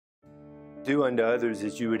Do unto others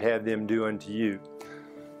as you would have them do unto you.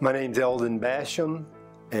 My name's Eldon Basham,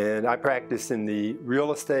 and I practice in the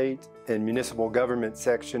real estate and municipal government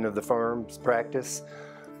section of the firm's practice.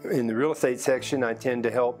 In the real estate section, I tend to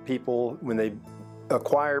help people when they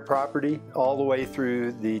acquire property, all the way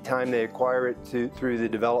through the time they acquire it through the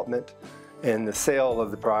development and the sale of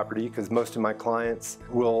the property, because most of my clients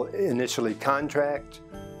will initially contract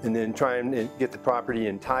and then try and get the property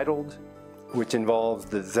entitled, which involves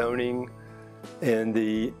the zoning and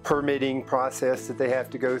the permitting process that they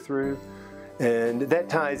have to go through. And that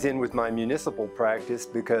ties in with my municipal practice,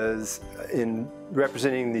 because in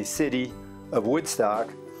representing the city of Woodstock,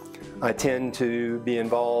 I tend to be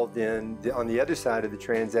involved on the other side of the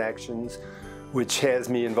transactions, which has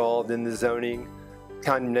me involved in the zoning,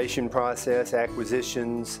 condemnation process,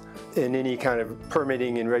 acquisitions, and any kind of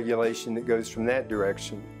permitting and regulation that goes from that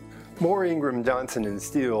direction. Ingram Johnson and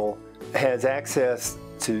Steele has access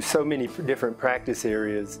to so many different practice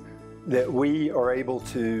areas that we are able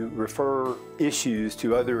to refer issues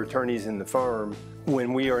to other attorneys in the firm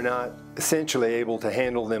when we are not essentially able to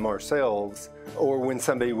handle them ourselves, or when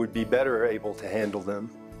somebody would be better able to handle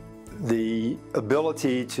them. The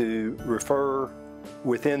ability to refer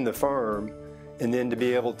within the firm and then to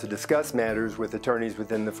be able to discuss matters with attorneys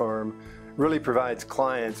within the firm really provides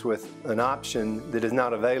clients with an option that is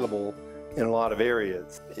not available in a lot of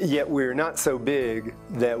areas. Yet we're not so big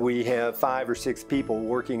that we have 5 or 6 people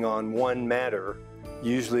working on one matter.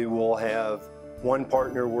 Usually we'll have one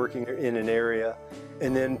partner working in an area,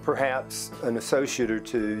 and then perhaps an associate or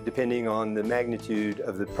two, depending on the magnitude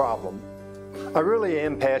of the problem. I really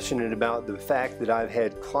am passionate about the fact that I've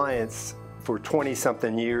had clients for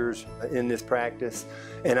 20-something years in this practice,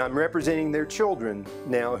 and I'm representing their children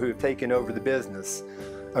now who have taken over the business.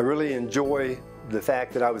 I really enjoy the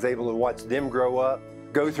fact that I was able to watch them grow up,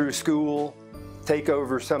 go through school, take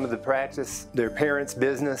over some of the practice, their parents'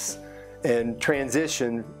 business, and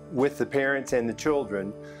transition with the parents and the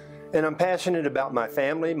children. And I'm passionate about my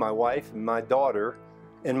family, my wife and my daughter,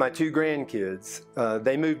 and my 2 grandkids.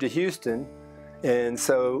 They moved to Houston, and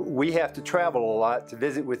so we have to travel a lot to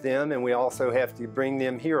visit with them, and we also have to bring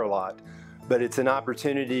them here a lot. But it's an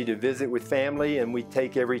opportunity to visit with family, and we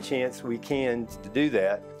take every chance we can to do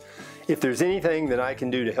that. If there's anything that I can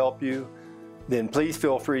do to help you, then please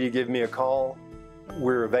feel free to give me a call.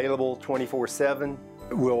 We're available 24/7.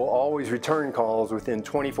 We'll always return calls within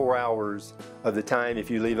 24 hours of the time if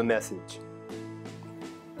you leave a message.